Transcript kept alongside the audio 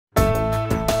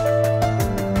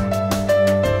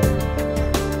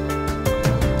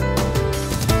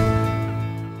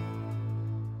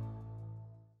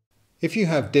If you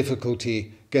have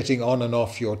difficulty getting on and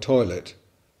off your toilet,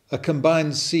 a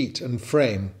combined seat and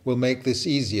frame will make this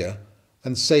easier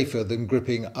and safer than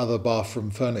gripping other bathroom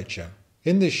furniture.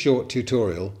 In this short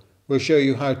tutorial, we'll show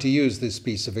you how to use this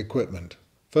piece of equipment.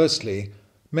 Firstly,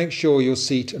 make sure your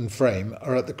seat and frame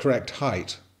are at the correct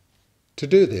height. To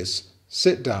do this,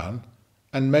 sit down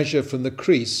and measure from the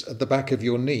crease at the back of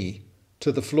your knee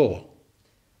to the floor.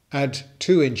 Add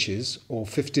 2 inches or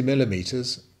 50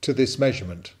 millimeters to this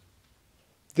measurement.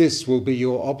 This will be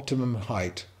your optimum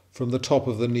height from the top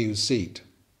of the new seat.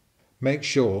 Make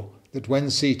sure that when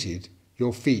seated,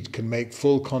 your feet can make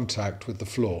full contact with the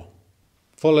floor.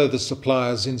 Follow the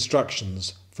supplier's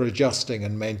instructions for adjusting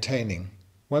and maintaining.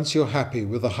 Once you're happy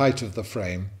with the height of the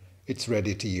frame, it's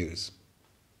ready to use.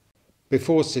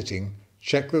 Before sitting,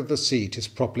 check that the seat is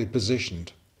properly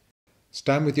positioned.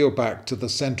 Stand with your back to the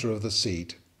center of the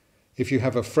seat. If you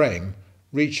have a frame,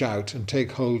 reach out and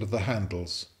take hold of the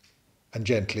handles and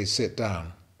gently sit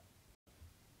down.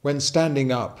 When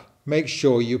standing up, make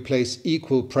sure you place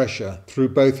equal pressure through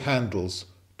both handles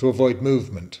to avoid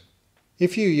movement.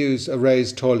 If you use a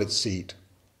raised toilet seat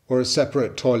or a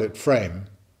separate toilet frame,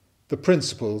 the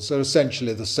principles are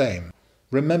essentially the same.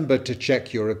 Remember to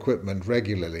check your equipment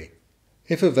regularly.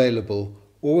 If available,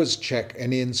 always check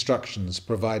any instructions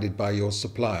provided by your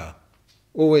supplier.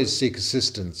 Always seek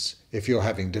assistance if you're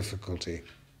having difficulty.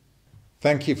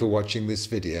 Thank you for watching this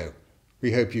video.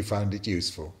 We hope you found it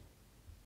useful.